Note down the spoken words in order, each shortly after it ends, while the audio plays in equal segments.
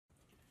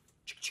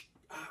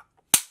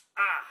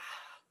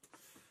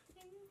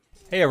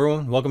Hey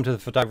everyone, welcome to the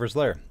Photographer's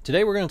Lair.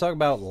 Today we're going to talk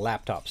about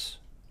laptops.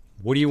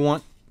 What do you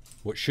want?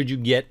 What should you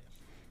get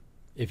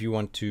if you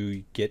want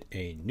to get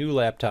a new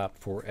laptop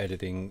for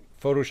editing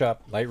Photoshop,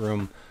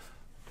 Lightroom,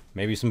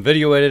 maybe some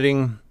video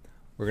editing?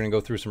 We're going to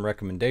go through some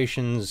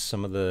recommendations,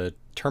 some of the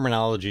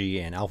terminology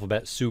and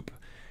alphabet soup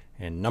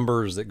and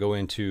numbers that go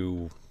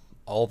into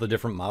all the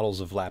different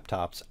models of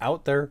laptops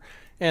out there.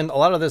 And a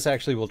lot of this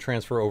actually will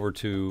transfer over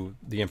to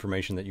the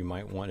information that you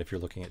might want if you're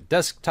looking at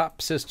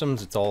desktop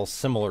systems. It's all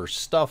similar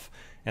stuff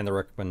and the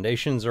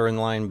recommendations are in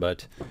line,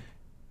 but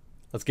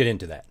let's get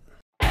into that.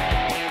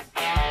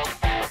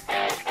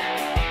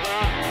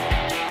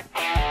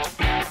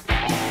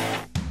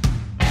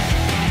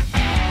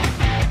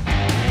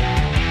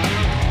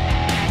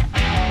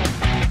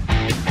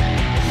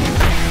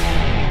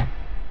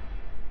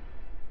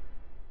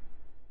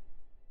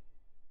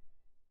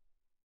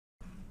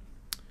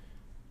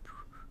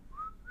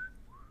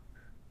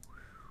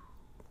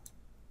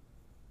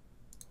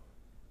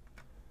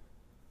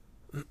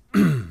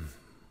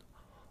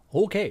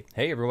 Okay,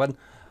 hey everyone.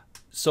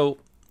 So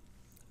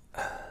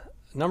a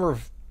number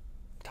of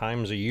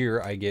times a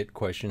year I get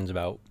questions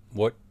about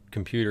what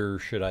computer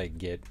should I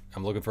get.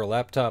 I'm looking for a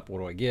laptop. What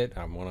do I get?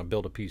 I want to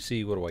build a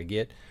PC. What do I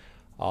get?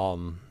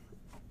 And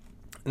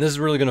this is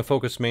really going to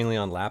focus mainly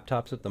on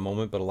laptops at the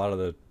moment, but a lot of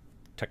the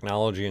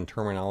technology and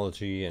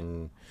terminology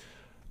and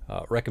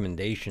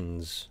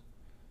recommendations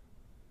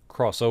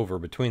cross over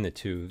between the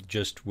two.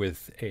 Just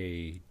with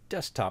a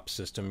desktop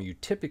system, you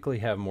typically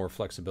have more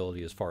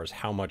flexibility as far as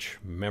how much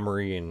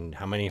memory and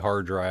how many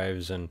hard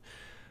drives and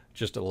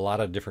just a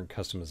lot of different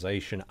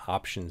customization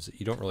options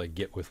that you don't really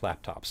get with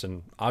laptops.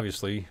 And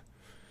obviously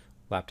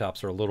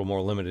laptops are a little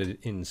more limited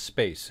in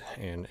space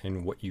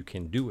and what you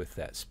can do with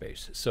that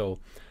space. So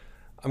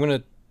I'm going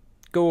to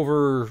go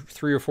over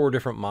 3 or 4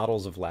 different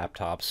models of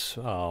laptops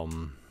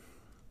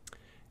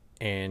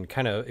and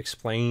kind of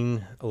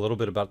explain a little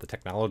bit about the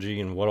technology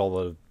and what all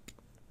the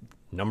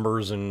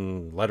numbers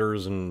and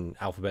letters and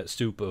alphabet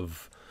soup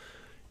of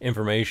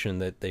information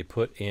that they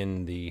put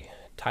in the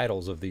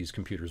titles of these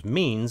computers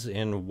means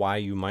and why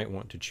you might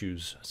want to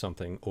choose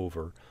something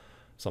over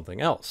something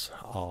else.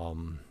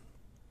 So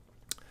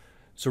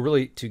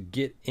really, to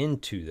get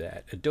into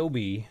that,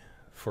 Adobe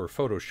for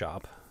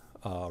Photoshop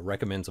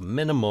recommends a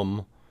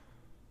minimum,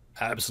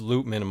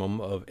 absolute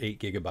minimum of 8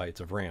 gigabytes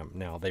of RAM.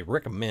 Now they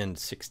recommend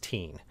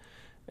 16,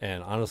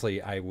 and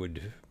honestly I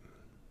would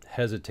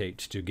hesitate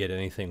to get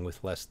anything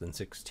with less than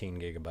 16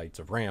 gigabytes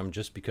of RAM,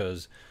 just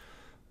because,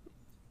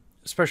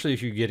 especially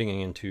if you're getting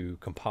into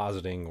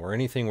compositing or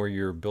anything where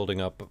you're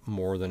building up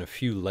more than a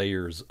few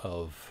layers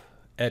of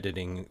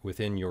editing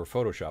within your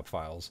Photoshop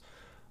files,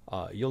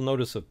 you'll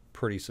notice a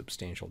pretty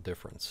substantial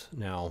difference.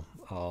 Now,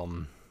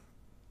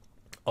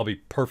 I'll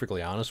be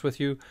perfectly honest with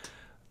you,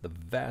 the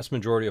vast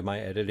majority of my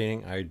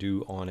editing I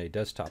do on a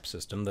desktop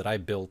system that I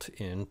built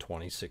in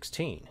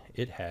 2016.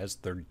 It has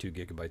 32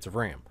 gigabytes of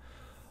RAM.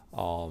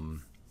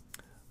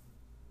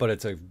 But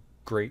it's a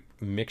great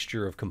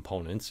mixture of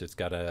components. It's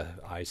got a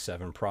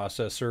i7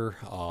 processor,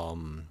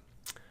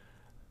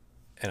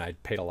 and I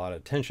paid a lot of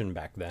attention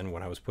back then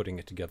when I was putting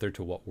it together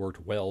to what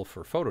worked well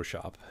for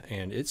Photoshop,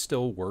 and it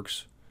still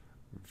works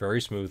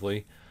very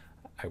smoothly.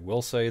 I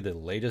will say the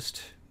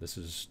latest, this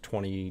is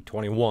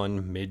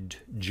 2021,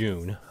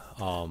 mid-June,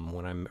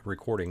 when I'm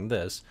recording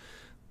this,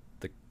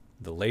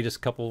 the latest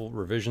couple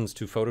revisions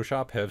to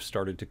Photoshop have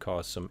started to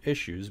cause some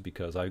issues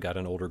because I've got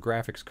an older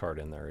graphics card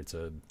in there. It's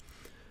a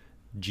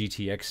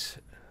GTX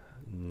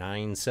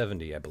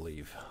 970, I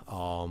believe.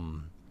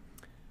 And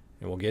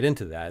we'll get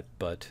into that,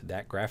 but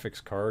that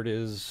graphics card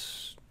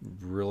is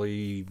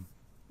really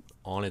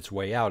on its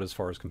way out as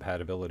far as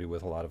compatibility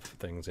with a lot of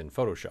things in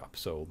Photoshop.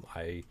 So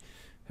I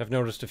have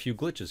noticed a few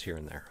glitches here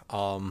and there.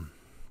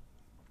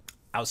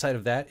 Outside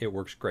of that, it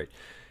works great.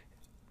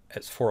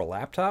 As for a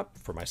laptop,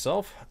 for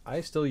myself, I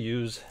still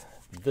use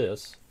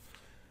this,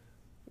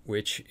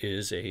 which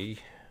is a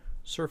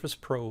Surface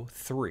Pro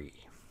 3.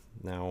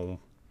 Now,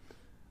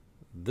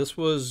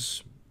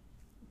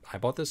 I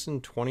bought this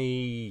in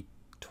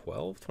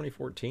 2012,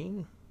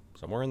 2014,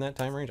 somewhere in that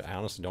time range. I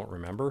honestly don't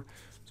remember.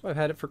 So I've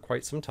had it for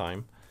quite some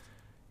time.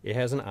 It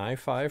has an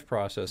i5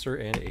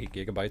 processor and 8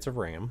 gigabytes of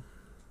RAM.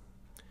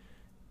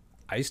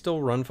 I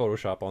still run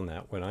Photoshop on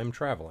that when I'm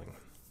traveling.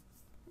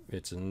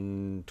 It's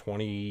in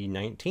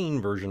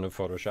 2019 version of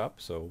Photoshop,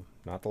 so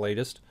not the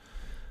latest,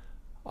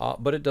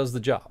 but it does the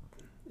job.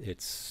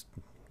 It's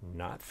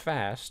not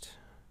fast,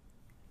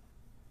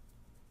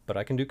 but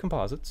I can do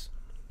composites,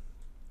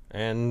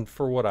 and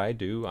for what I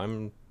do,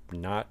 I'm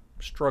not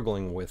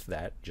struggling with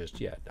that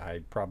just yet. I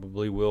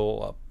probably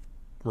will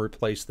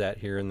replace that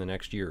here in the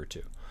next year or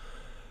two.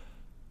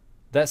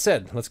 That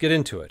said, let's get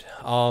into it.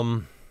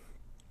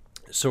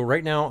 So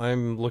right now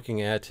I'm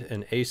looking at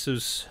an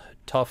Asus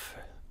TUF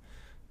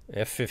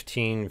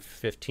F15,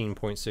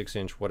 15.6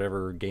 inch,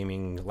 whatever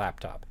gaming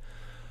laptop.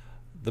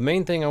 The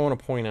main thing I want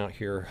to point out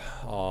here,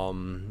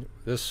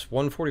 this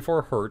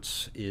 144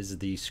 Hertz is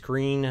the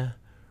screen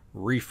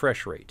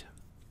refresh rate.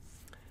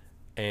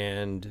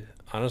 And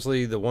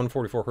honestly, the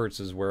 144 hertz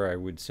is where I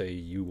would say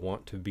you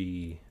want to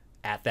be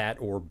at that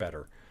or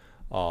better.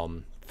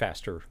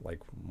 Faster, like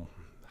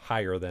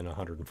higher than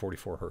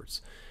 144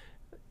 hertz.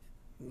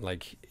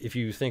 Like if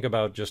you think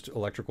about just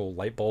electrical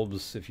light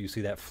bulbs, if you see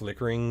that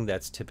flickering,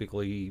 that's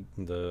typically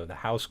the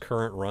house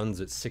current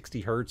runs at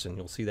 60 hertz, and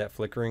you'll see that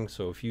flickering.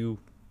 So if you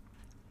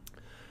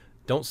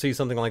don't see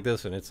something like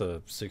this and it's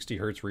a 60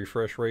 hertz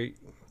refresh rate,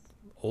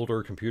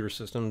 older computer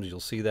systems, you'll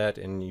see that,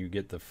 and you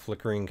get the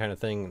flickering kind of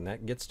thing, and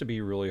that gets to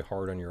be really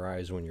hard on your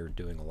eyes when you're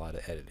doing a lot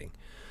of editing.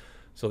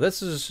 So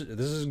this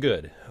is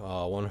good.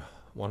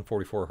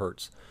 144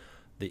 hertz.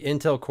 The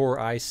Intel Core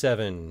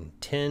i7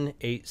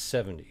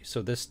 10870.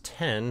 So this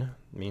 10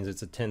 means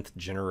it's a 10th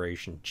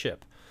generation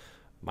chip.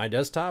 My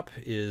desktop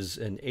is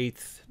an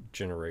 8th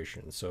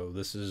generation, so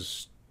this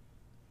is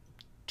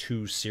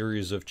 2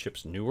 series of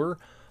chips newer.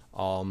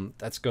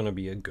 That's going to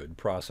be a good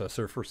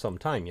processor for some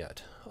time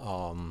yet.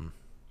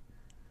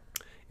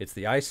 It's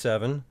the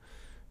i7.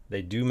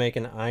 They do make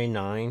an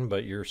i9,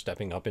 but you're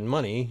stepping up in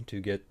money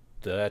to get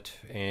that.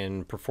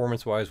 And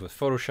performance-wise with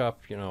Photoshop,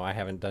 you know, I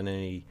haven't done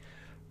any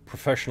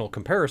professional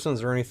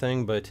comparisons or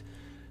anything, but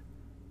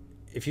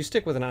if you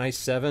stick with an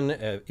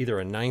i7,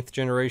 either a 9th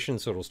generation,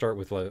 so it'll start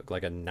with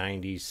like a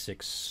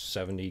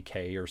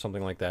 9670K or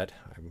something like that.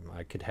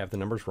 I could have the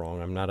numbers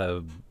wrong. I'm not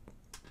a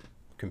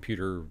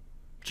computer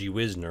gee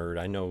whiz nerd.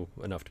 I know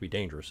enough to be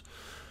dangerous.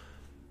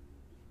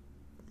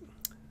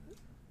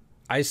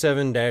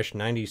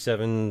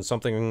 i7-97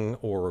 something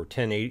or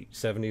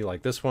 10870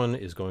 like this one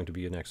is going to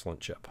be an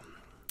excellent chip.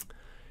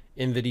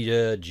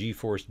 NVIDIA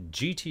GeForce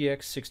GTX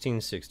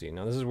 1660.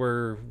 Now this is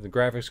where the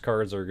graphics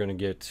cards are going to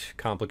get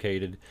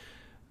complicated,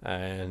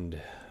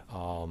 and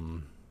a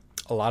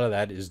lot of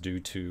that is due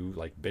to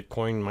like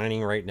Bitcoin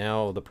mining right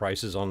now. The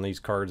prices on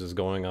these cards is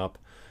going up.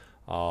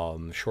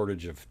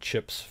 Shortage of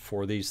chips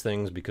for these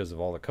things because of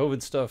all the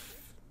COVID stuff.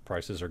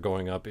 Prices are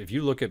going up. If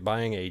you look at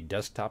buying a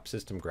desktop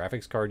system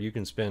graphics card, you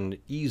can spend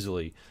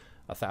easily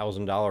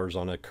 $1,000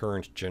 on a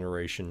current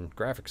generation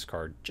graphics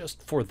card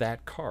just for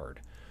that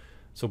card.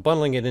 So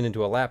bundling it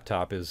into a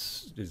laptop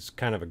is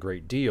kind of a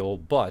great deal,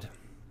 but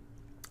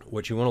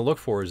what you want to look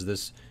for is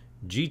this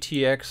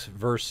GTX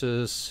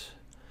versus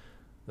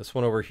this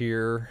one over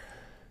here.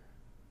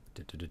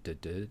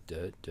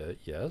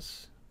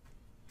 Yes.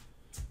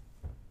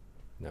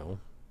 No,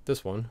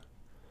 this one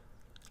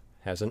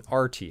has an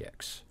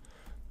RTX.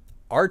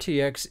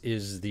 RTX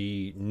is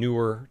the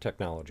newer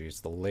technology. It's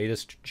the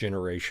latest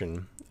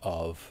generation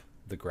of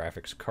the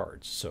graphics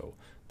cards. So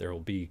there will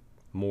be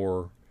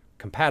more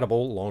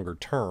compatible longer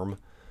term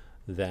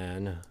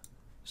than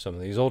some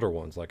of these older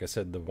ones. Like I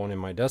said, the one in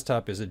my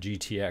desktop is a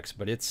GTX,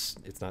 but it's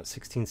not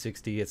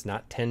 1660, it's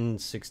not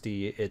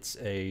 1060, it's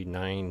a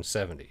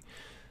 970.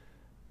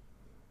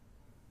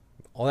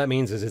 All that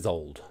means is it's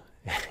old.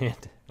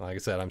 And like I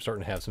said, I'm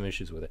starting to have some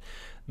issues with it.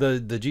 The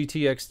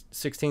GTX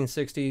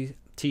 1660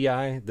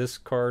 Ti, this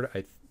card,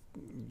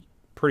 I'm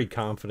pretty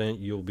confident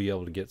you'll be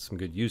able to get some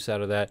good use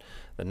out of that.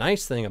 The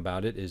nice thing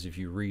about it is if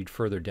you read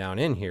further down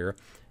in here,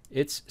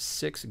 it's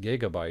 6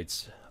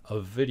 gigabytes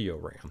of video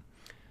RAM.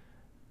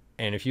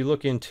 And if you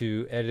look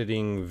into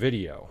editing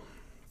video,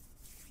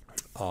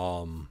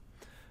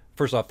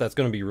 first off, that's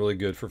going to be really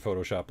good for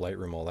Photoshop,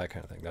 Lightroom, all that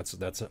kind of thing.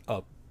 That's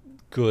a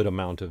good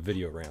amount of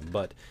video RAM.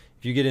 But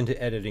if you get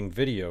into editing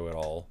video at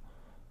all,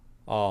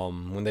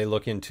 when they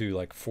look into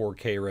like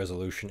 4K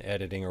resolution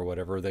editing or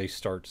whatever, they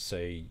start to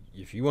say,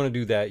 if you want to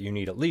do that, you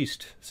need at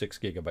least 6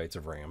 gigabytes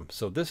of RAM.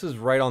 So this is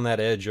right on that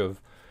edge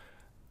of,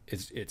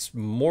 it's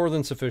more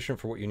than sufficient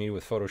for what you need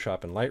with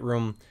Photoshop and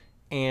Lightroom.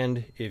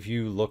 And if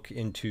you look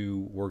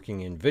into working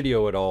in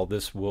video at all,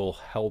 this will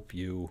help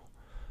you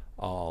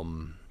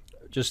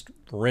just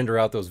render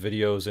out those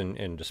videos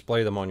and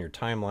display them on your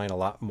timeline a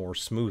lot more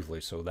smoothly.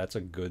 So that's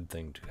a good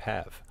thing to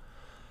have.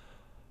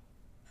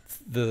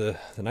 The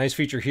nice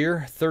feature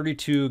here,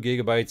 32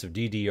 gigabytes of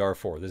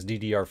DDR4. This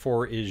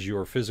DDR4 is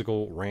your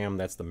physical RAM.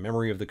 That's the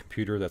memory of the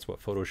computer. That's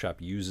what Photoshop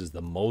uses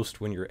the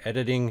most when you're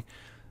editing.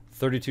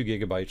 32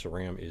 gigabytes of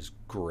RAM is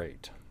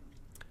great.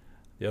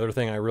 The other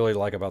thing I really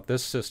like about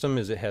this system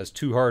is it has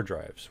 2 hard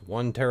drives,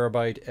 1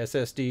 terabyte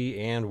SSD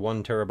and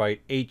 1 terabyte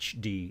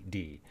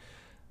HDD.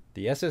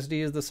 The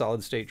SSD is the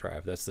solid state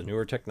drive. That's the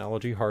newer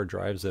technology hard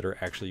drives that are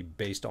actually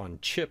based on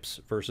chips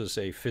versus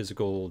a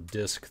physical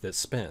disk that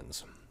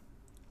spins.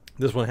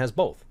 This one has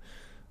both.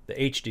 The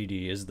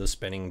HDD is the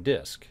spinning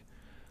disk,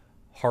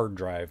 hard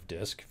drive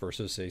disk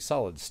versus a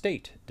solid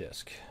state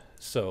disk.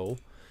 So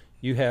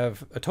you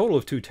have a total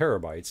of 2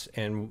 terabytes,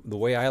 and the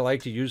way I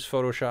like to use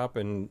Photoshop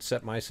and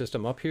set my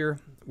system up here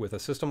with a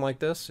system like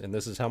this, and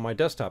this is how my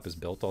desktop is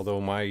built,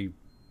 although my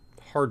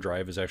hard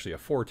drive is actually a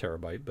 4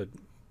 terabyte, but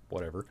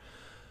whatever.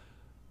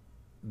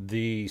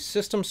 The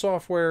system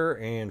software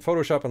and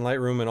Photoshop and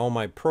Lightroom and all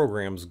my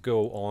programs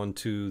go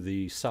onto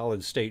the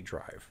solid state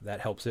drive.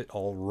 That helps it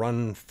all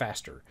run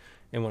faster.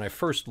 And when I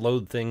first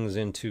load things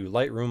into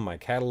Lightroom, my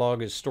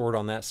catalog is stored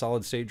on that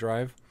solid state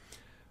drive.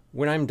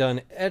 When I'm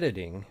done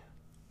editing,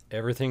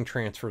 everything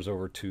transfers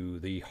over to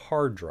the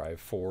hard drive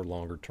for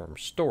longer term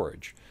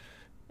storage.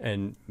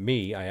 And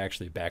I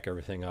actually back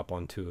everything up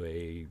onto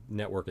a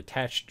network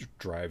attached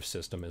drive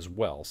system as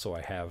well. So I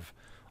have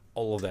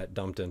all of that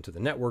dumped into the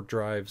network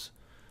drives.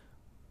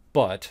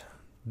 But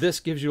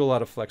this gives you a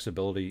lot of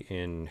flexibility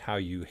in how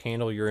you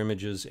handle your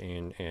images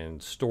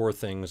and store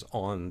things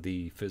on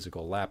the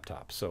physical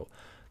laptop. So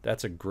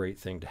that's a great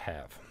thing to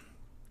have.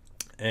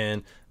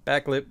 And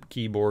backlit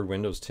keyboard,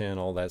 Windows 10,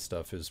 all that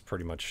stuff is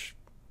pretty much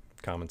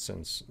common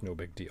sense, no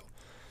big deal.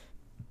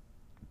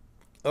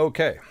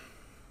 Okay.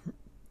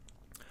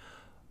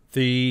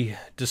 The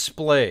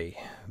display,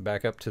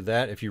 back up to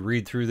that. If you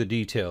read through the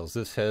details,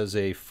 this has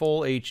a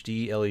full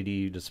HD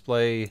LED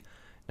display,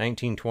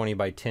 1920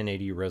 by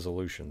 1080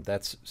 resolution.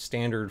 That's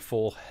standard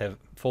full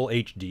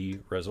HD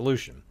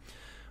resolution.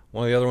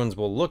 One of the other ones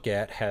we'll look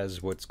at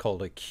has what's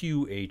called a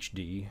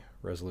QHD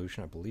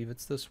resolution. I believe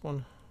it's this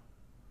one.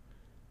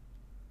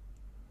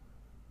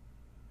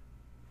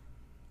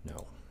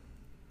 No.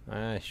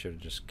 I should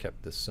have just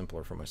kept this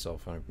simpler for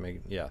myself.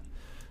 Yeah.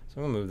 So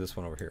I'm going to move this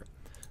one over here.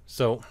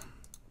 So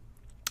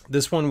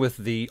this one with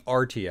the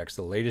RTX,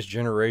 the latest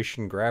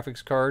generation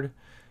graphics card,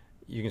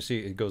 you can see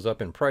it goes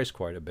up in price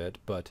quite a bit,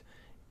 but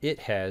it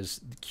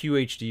has the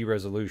QHD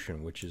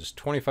resolution, which is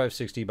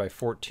 2560 by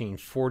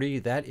 1440.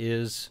 That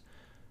is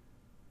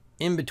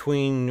in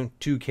between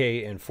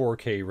 2K and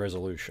 4K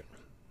resolution.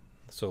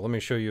 So let me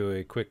show you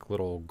a quick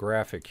little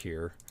graphic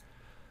here.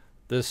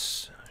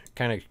 This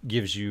kind of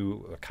gives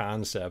you a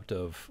concept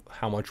of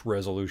how much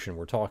resolution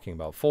we're talking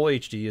about. Full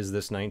HD is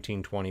this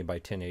 1920 by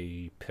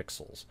 1080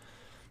 pixels.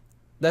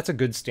 That's a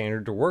good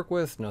standard to work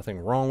with. Nothing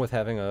wrong with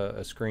having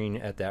a screen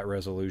at that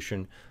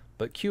resolution,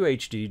 but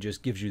QHD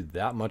just gives you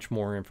that much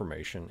more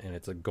information, and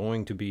it's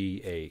going to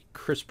be a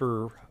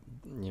crisper,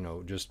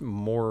 just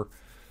more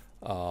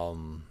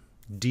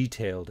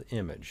detailed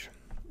image.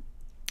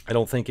 I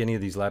don't think any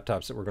of these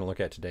laptops that we're going to look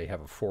at today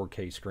have a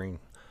 4K screen.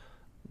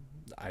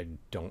 I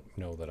don't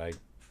know that I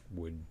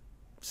would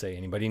say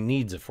anybody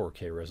needs a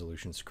 4K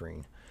resolution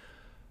screen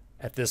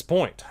at this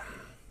point.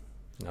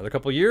 Another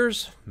couple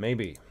years,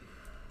 maybe.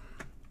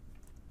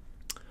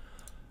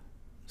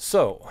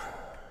 So,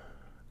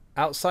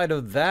 outside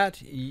of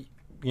that,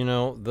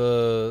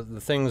 the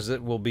things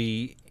that will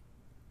be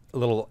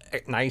little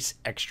nice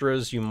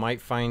extras, you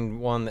might find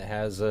one that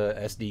has a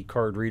SD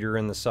card reader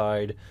in the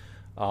side.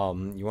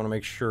 You want to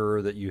make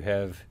sure that you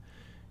have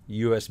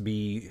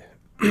USB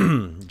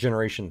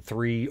generation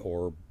 3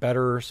 or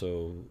better,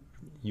 so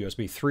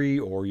USB 3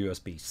 or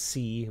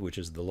USB-C, which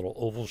is the little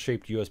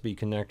oval-shaped USB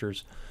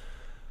connectors.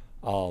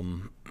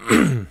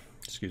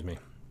 Excuse me.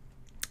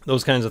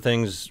 Those kinds of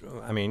things.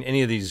 I mean,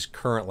 any of these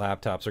current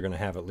laptops are going to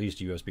have at least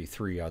USB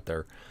 3 out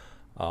there.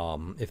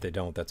 If they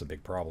don't, that's a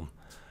big problem.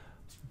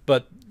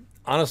 But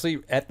honestly,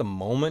 at the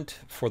moment,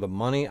 for the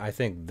money, I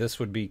think this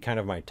would be kind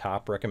of my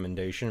top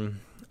recommendation.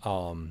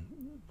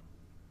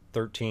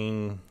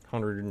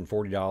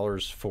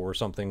 $1,340 for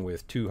something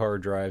with 2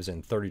 hard drives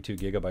and 32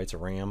 gigabytes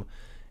of RAM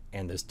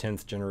and this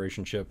 10th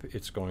generation chip.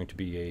 It's going to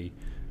be a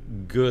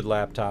good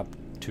laptop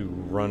to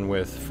run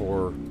with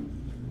for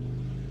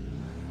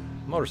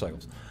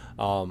motorcycles.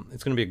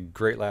 It's going to be a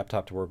great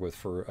laptop to work with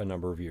for a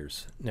number of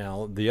years.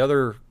 Now, the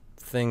other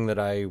thing that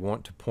I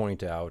want to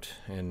point out,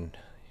 and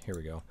here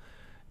we go,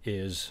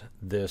 is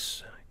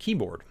this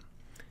keyboard.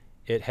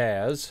 It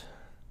has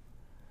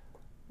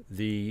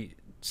the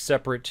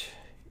separate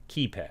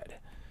keypad.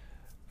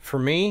 For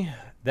me,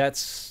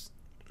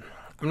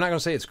 I'm not going to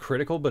say it's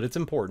critical, but it's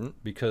important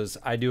because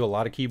I do a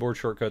lot of keyboard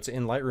shortcuts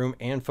in Lightroom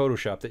and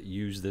Photoshop that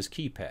use this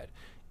keypad.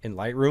 In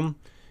Lightroom,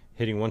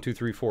 hitting 1, 2,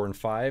 3, 4, and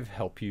 5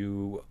 help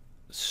you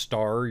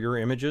star your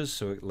images,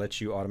 so it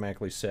lets you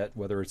automatically set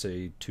whether it's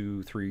a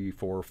 2, 3,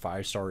 4,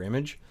 5-star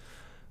image.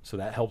 So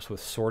that helps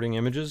with sorting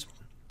images.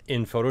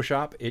 In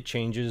Photoshop, it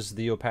changes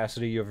the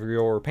opacity of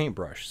your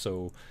paintbrush.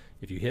 So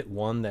if you hit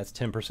 1, that's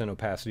 10%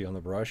 opacity on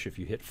the brush. If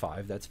you hit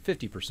 5, that's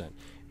 50%.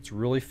 It's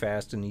really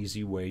fast and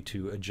easy way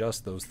to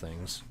adjust those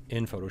things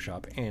in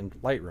Photoshop and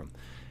Lightroom.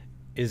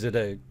 Is it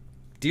a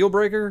deal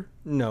breaker?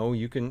 No,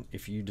 you can,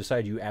 if you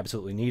decide you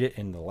absolutely need it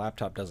and the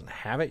laptop doesn't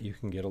have it, you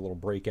can get a little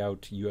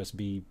breakout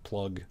USB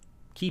plug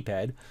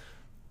keypad.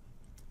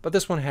 But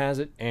this one has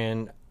it,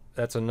 and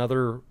that's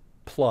another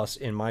plus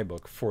in my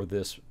book for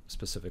this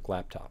specific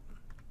laptop.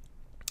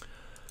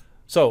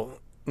 So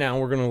now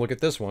we're going to look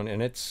at this one,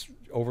 and it's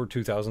over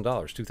 $2,000,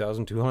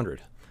 $2,200.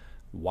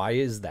 Why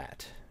is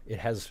that? It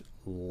has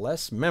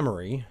less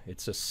memory.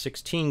 It's a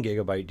 16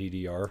 gigabyte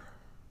DDR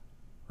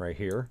right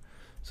here.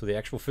 So the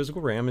actual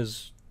physical RAM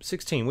is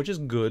 16, which is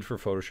good for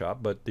Photoshop,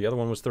 but the other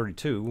one was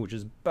 32, which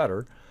is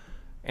better,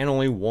 and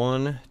only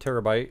 1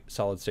 terabyte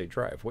solid state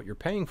drive. What you're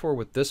paying for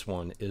with this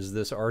one is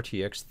this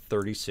RTX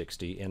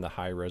 3060 and the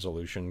high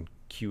resolution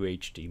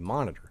QHD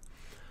monitor.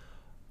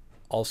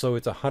 Also,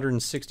 it's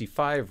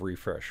 165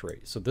 refresh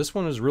rate. So this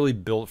one is really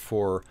built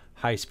for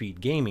high-speed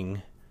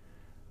gaming,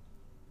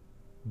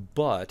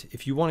 but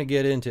if you want to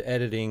get into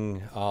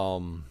editing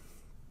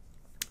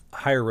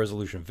higher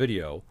resolution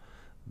video,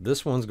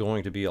 this one's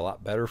going to be a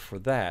lot better for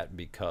that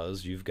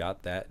because you've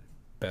got that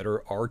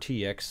better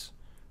RTX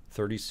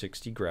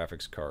 3060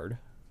 graphics card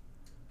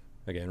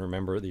Again,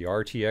 remember the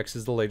RTX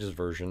is the latest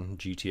version,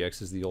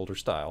 GTX is the older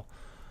style.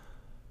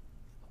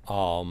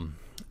 And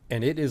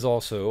it is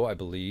also, I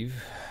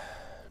believe,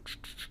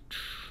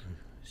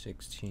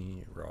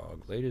 16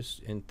 ROG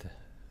latest.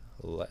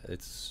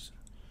 It's,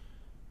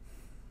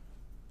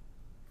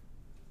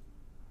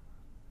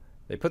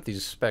 they put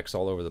these specs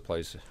all over the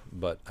place,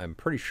 but I'm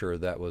pretty sure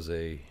that was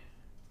a,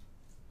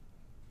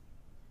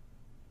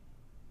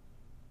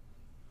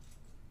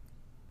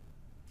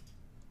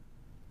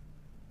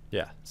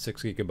 yeah,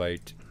 6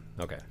 gigabyte.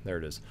 Okay, there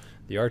it is.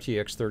 The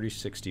RTX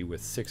 3060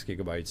 with 6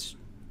 gigabytes,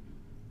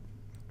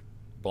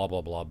 blah,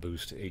 blah, blah,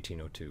 boost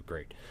 1802.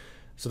 Great.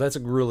 So that's a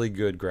really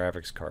good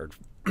graphics card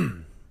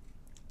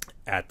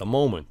at the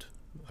moment.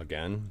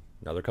 Again,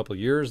 another couple of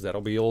years,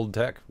 that'll be old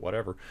tech,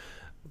 whatever.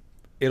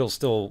 It'll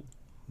still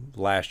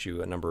last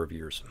you a number of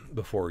years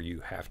before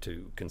you have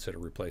to consider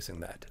replacing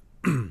that.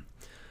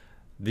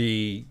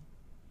 The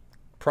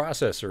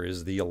processor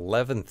is the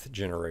 11th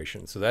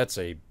generation, so that's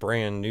a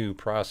brand new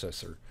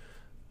processor.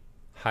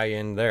 High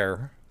end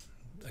there.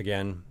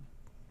 Again,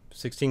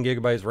 16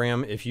 gigabytes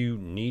RAM. If you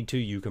need to,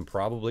 you can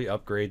probably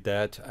upgrade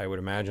that. I would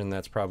imagine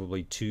that's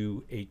probably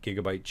 2 8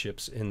 gigabyte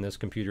chips in this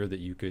computer that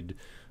you could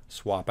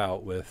swap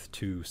out with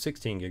to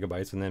 16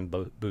 gigabytes and then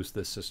boost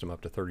this system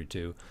up to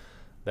 32.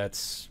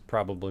 That's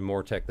probably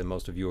more tech than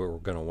most of you are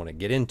going to want to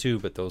get into,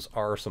 but those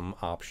are some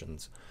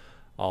options.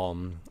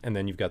 And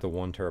then you've got the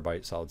 1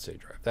 terabyte solid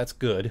state drive. That's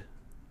good.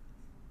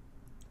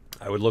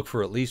 I would look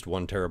for at least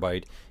 1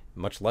 terabyte.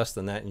 Much less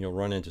than that, and you'll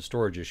run into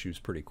storage issues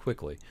pretty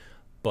quickly.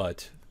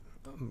 But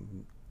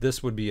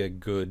this would be a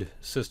good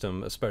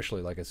system,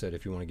 especially, like I said,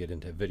 if you want to get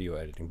into video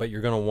editing. But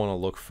you're going to want to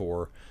look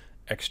for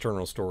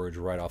external storage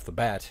right off the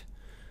bat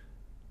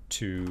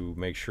to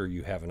make sure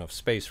you have enough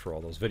space for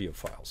all those video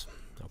files.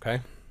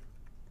 Okay?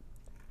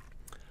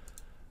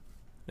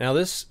 Now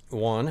this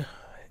one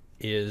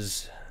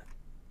is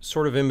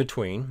sort of in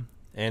between,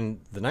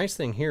 and the nice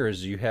thing here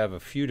is you have a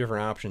few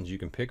different options you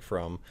can pick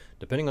from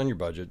depending on your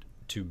budget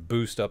to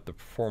boost up the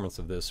performance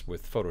of this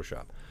with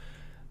Photoshop.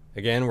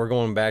 Again, we're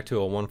going back to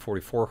a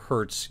 144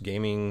 Hertz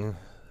gaming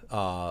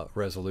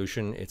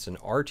resolution. It's an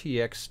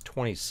RTX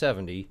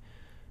 2070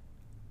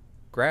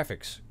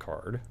 graphics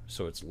card,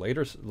 so it's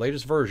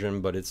latest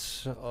version, but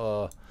it's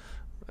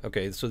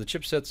okay. So the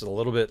chipset's a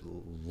little bit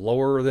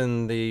lower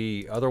than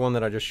the other one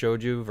that I just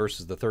showed you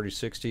versus the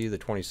 3060. The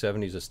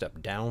 2070 is a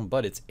step down,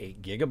 but it's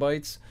 8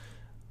 gigabytes.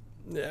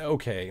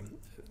 Okay.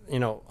 You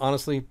know,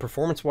 honestly,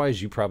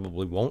 performance-wise, you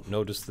probably won't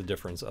notice the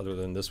difference other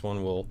than this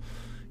one will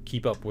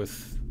keep up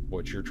with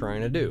what you're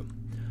trying to do.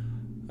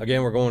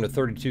 Again, we're going to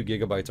 32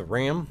 gigabytes of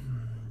RAM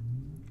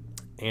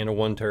and a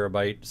 1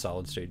 terabyte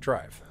solid-state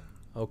drive.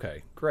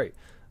 Okay, great.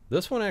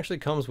 This one actually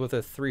comes with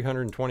a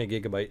 320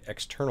 gigabyte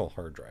external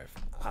hard drive.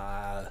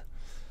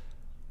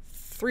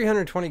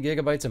 320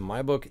 gigabytes in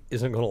my book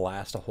isn't going to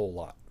last a whole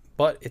lot,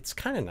 but it's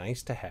kind of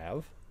nice to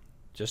have,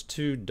 just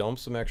to dump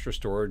some extra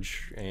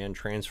storage and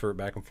transfer it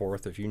back and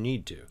forth if you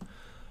need to.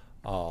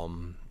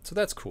 So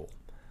that's cool.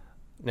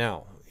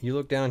 Now, you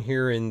look down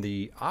here in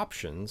the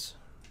options,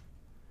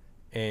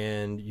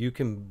 and you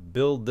can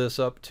build this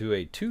up to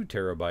a 2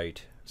 terabyte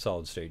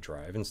solid state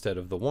drive instead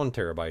of the 1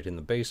 terabyte in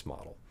the base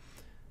model.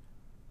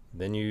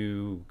 Then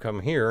you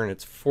come here and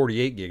it's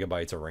 48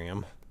 gigabytes of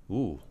RAM.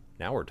 Ooh,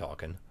 now we're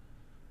talking.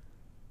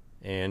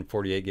 And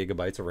 48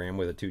 gigabytes of RAM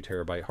with a 2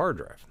 terabyte hard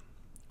drive,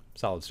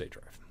 solid state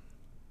drive.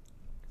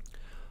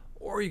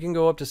 Or you can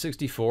go up to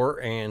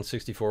 64 and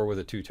 64 with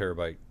a 2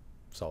 terabyte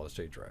solid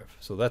state drive.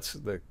 So that's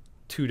the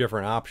two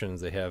different options.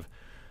 They have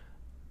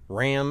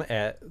RAM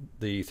at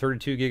the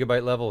 32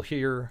 gigabyte level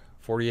here,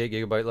 48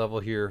 gigabyte level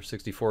here,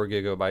 64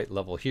 gigabyte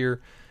level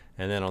here,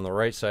 and then on the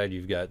right side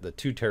you've got the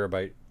 2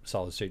 terabyte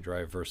solid state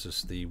drive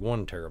versus the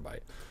 1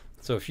 terabyte.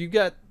 So if you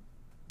got,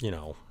 you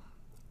know,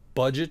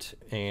 budget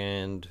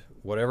and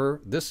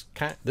whatever, this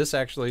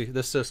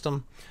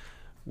system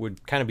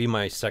would kind of be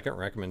my second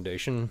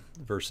recommendation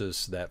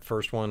versus that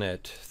first one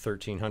at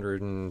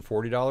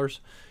 $1,340.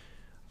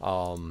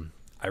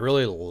 I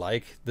really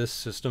like this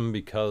system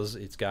because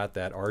it's got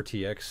that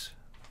RTX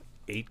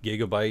 8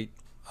 gigabyte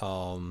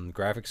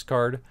graphics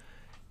card.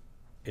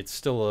 It's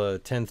still a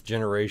 10th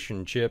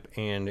generation chip,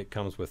 and it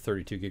comes with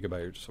 32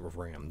 gigabytes of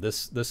RAM.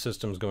 This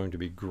system is going to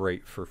be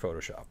great for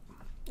Photoshop,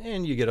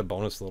 and you get a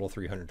bonus little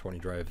 320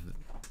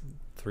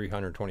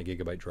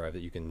 gigabyte drive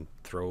that you can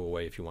throw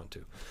away if you want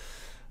to.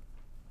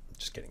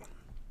 Just kidding.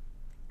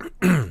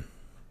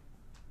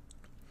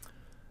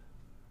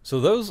 So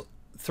those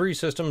three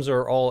systems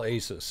are all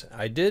Asus.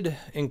 I did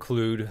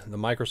include the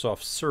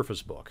Microsoft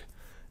Surface Book.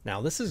 Now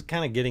this is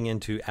kind of getting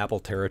into Apple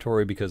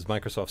territory because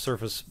Microsoft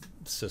Surface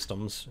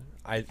systems,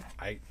 I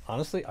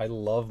honestly, I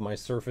love my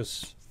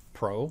Surface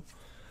Pro.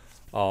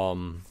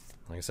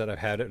 Like I said, I've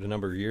had it a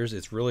number of years.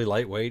 It's really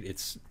lightweight.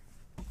 It's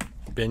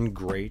been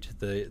great.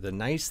 The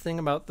nice thing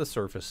about the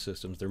Surface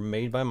systems, they're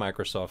made by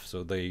Microsoft,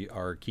 so they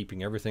are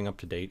keeping everything up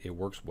to date. It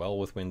works well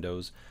with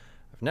Windows.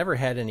 I've never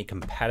had any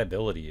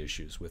compatibility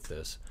issues with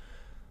this.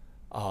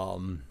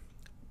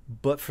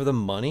 But for the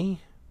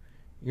money,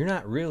 you're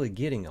not really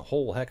getting a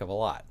whole heck of a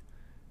lot.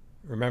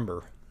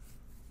 remember,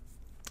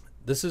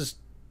 this is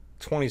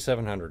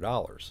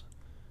 $2,700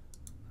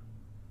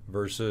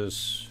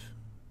 versus,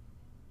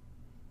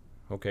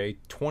 okay,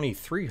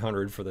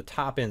 $2,300 for the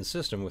top end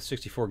system with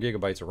 64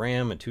 gigabytes of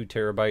RAM and 2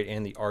 terabyte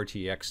and the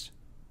RTX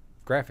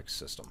graphics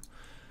system.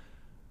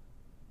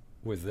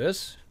 With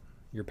this,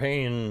 you're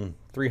paying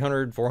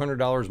 $300,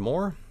 $400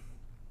 more.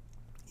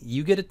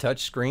 You get a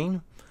touch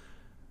screen.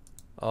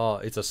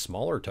 It's a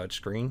smaller touch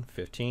screen,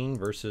 15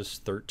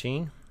 versus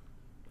 13.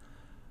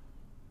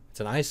 It's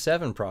an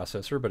i7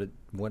 processor, but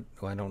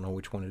I don't know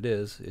which one it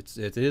is.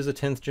 It is a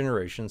 10th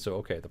generation, so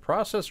okay, the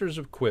processor is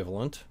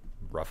equivalent,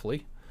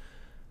 roughly.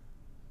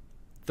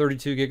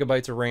 32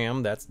 gigabytes of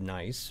RAM, that's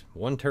nice.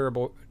 1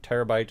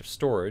 terabyte of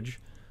storage,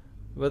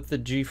 but the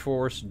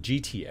GeForce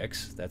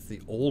GTX, that's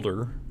the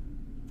older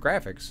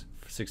graphics,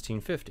 for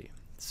 1650.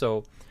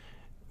 So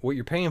what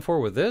you're paying for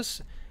with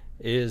this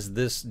is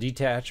this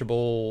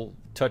detachable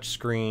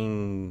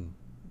touchscreen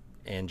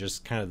and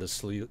just kind of the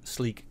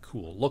sleek,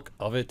 cool look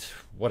of it,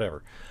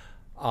 whatever.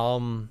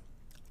 I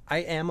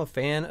am a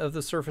fan of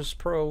the Surface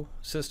Pro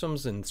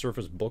systems and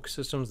Surface Book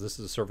systems. This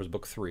is a Surface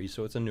Book 3,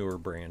 so it's a newer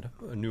brand,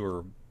 a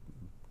newer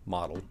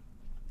model.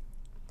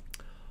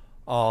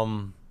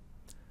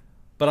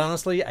 But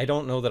honestly, I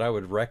don't know that I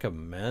would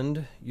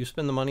recommend you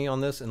spend the money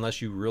on this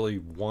unless you really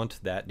want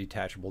that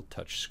detachable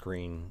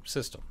touchscreen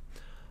system.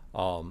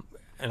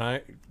 And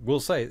I will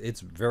say it's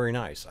very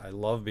nice. I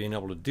love being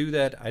able to do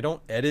that. I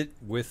don't edit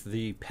with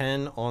the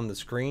pen on the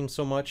screen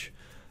so much.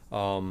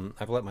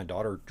 I've let my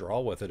daughter draw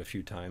with it a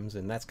few times,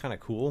 and that's kind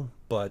of cool.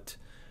 But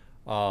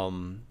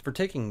for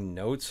taking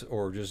notes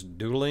or just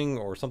doodling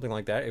or something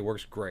like that, it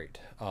works great.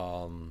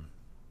 And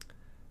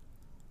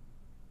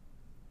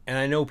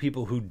I know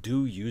people who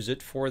do use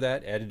it for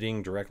that,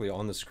 editing directly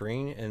on the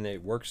screen, and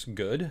it works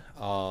good.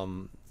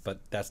 But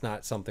that's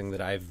not something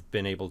that I've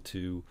been able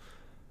to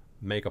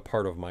make a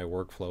part of my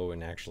workflow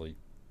and actually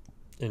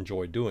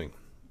enjoy doing.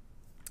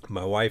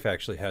 My wife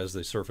actually has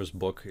the Surface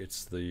Book.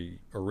 It's the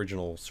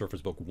original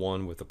Surface Book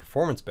 1 with the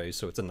performance base,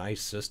 so it's a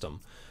nice system.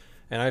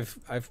 And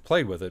I've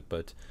played with it,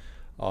 but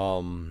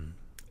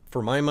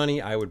for my money,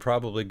 I would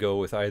probably go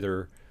with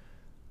either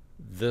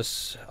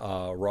this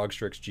ROG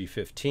Strix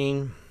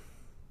G15.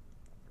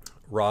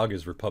 ROG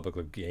is Republic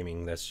of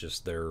Gaming. That's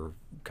just their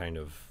kind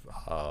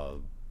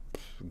of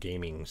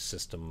gaming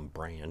system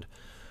brand.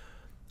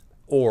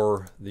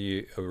 Or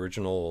the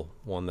original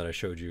one that I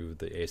showed you,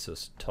 the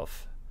Asus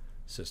TUF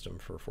system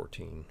for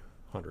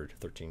 1400,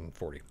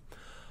 1340.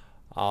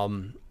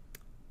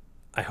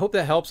 I hope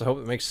that helps. I hope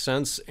it makes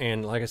sense.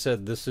 And like I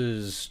said, this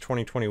is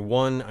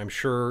 2021. I'm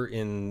sure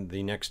in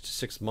the next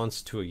 6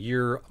 months to a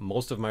year,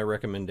 most of my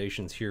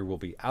recommendations here will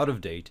be out of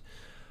date.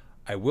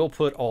 I will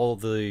put all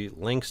the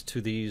links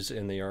to these,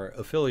 and they are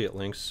affiliate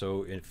links,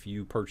 so if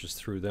you purchase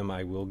through them,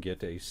 I will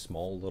get a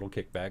small little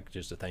kickback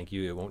just to thank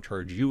you. It won't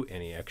charge you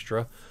any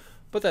extra,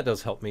 but that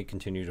does help me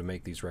continue to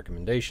make these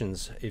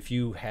recommendations. If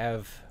you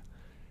have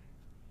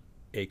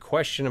a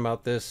question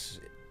about this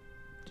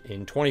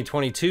in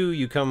 2022,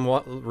 you come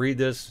read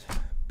this,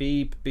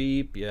 beep,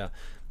 beep, yeah.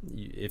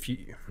 If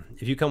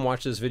you come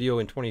watch this video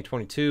in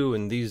 2022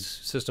 and these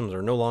systems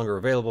are no longer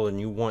available and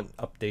you want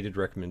updated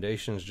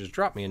recommendations, just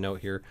drop me a note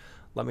here.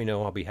 Let me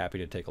know. I'll be happy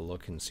to take a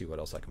look and see what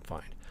else I can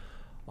find.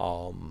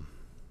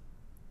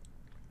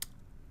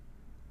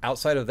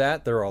 Outside of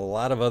that, there are a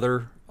lot of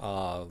other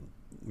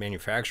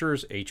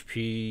manufacturers.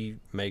 HP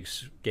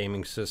makes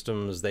gaming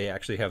systems. They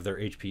actually have their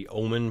HP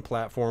Omen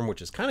platform,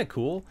 which is kind of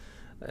cool.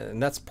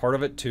 And that's part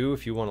of it too,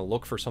 if you want to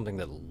look for something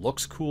that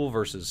looks cool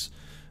versus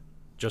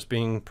just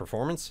being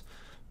performance.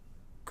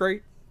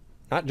 Great,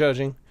 not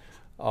judging.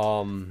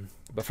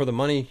 But for the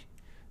money,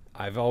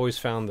 I've always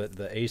found that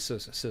the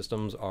Asus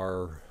systems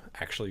are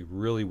actually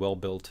really well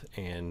built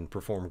and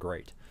perform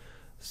great.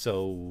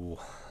 So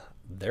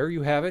there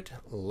you have it.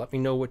 Let me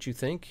know what you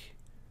think,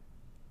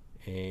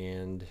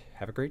 and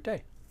have a great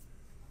day.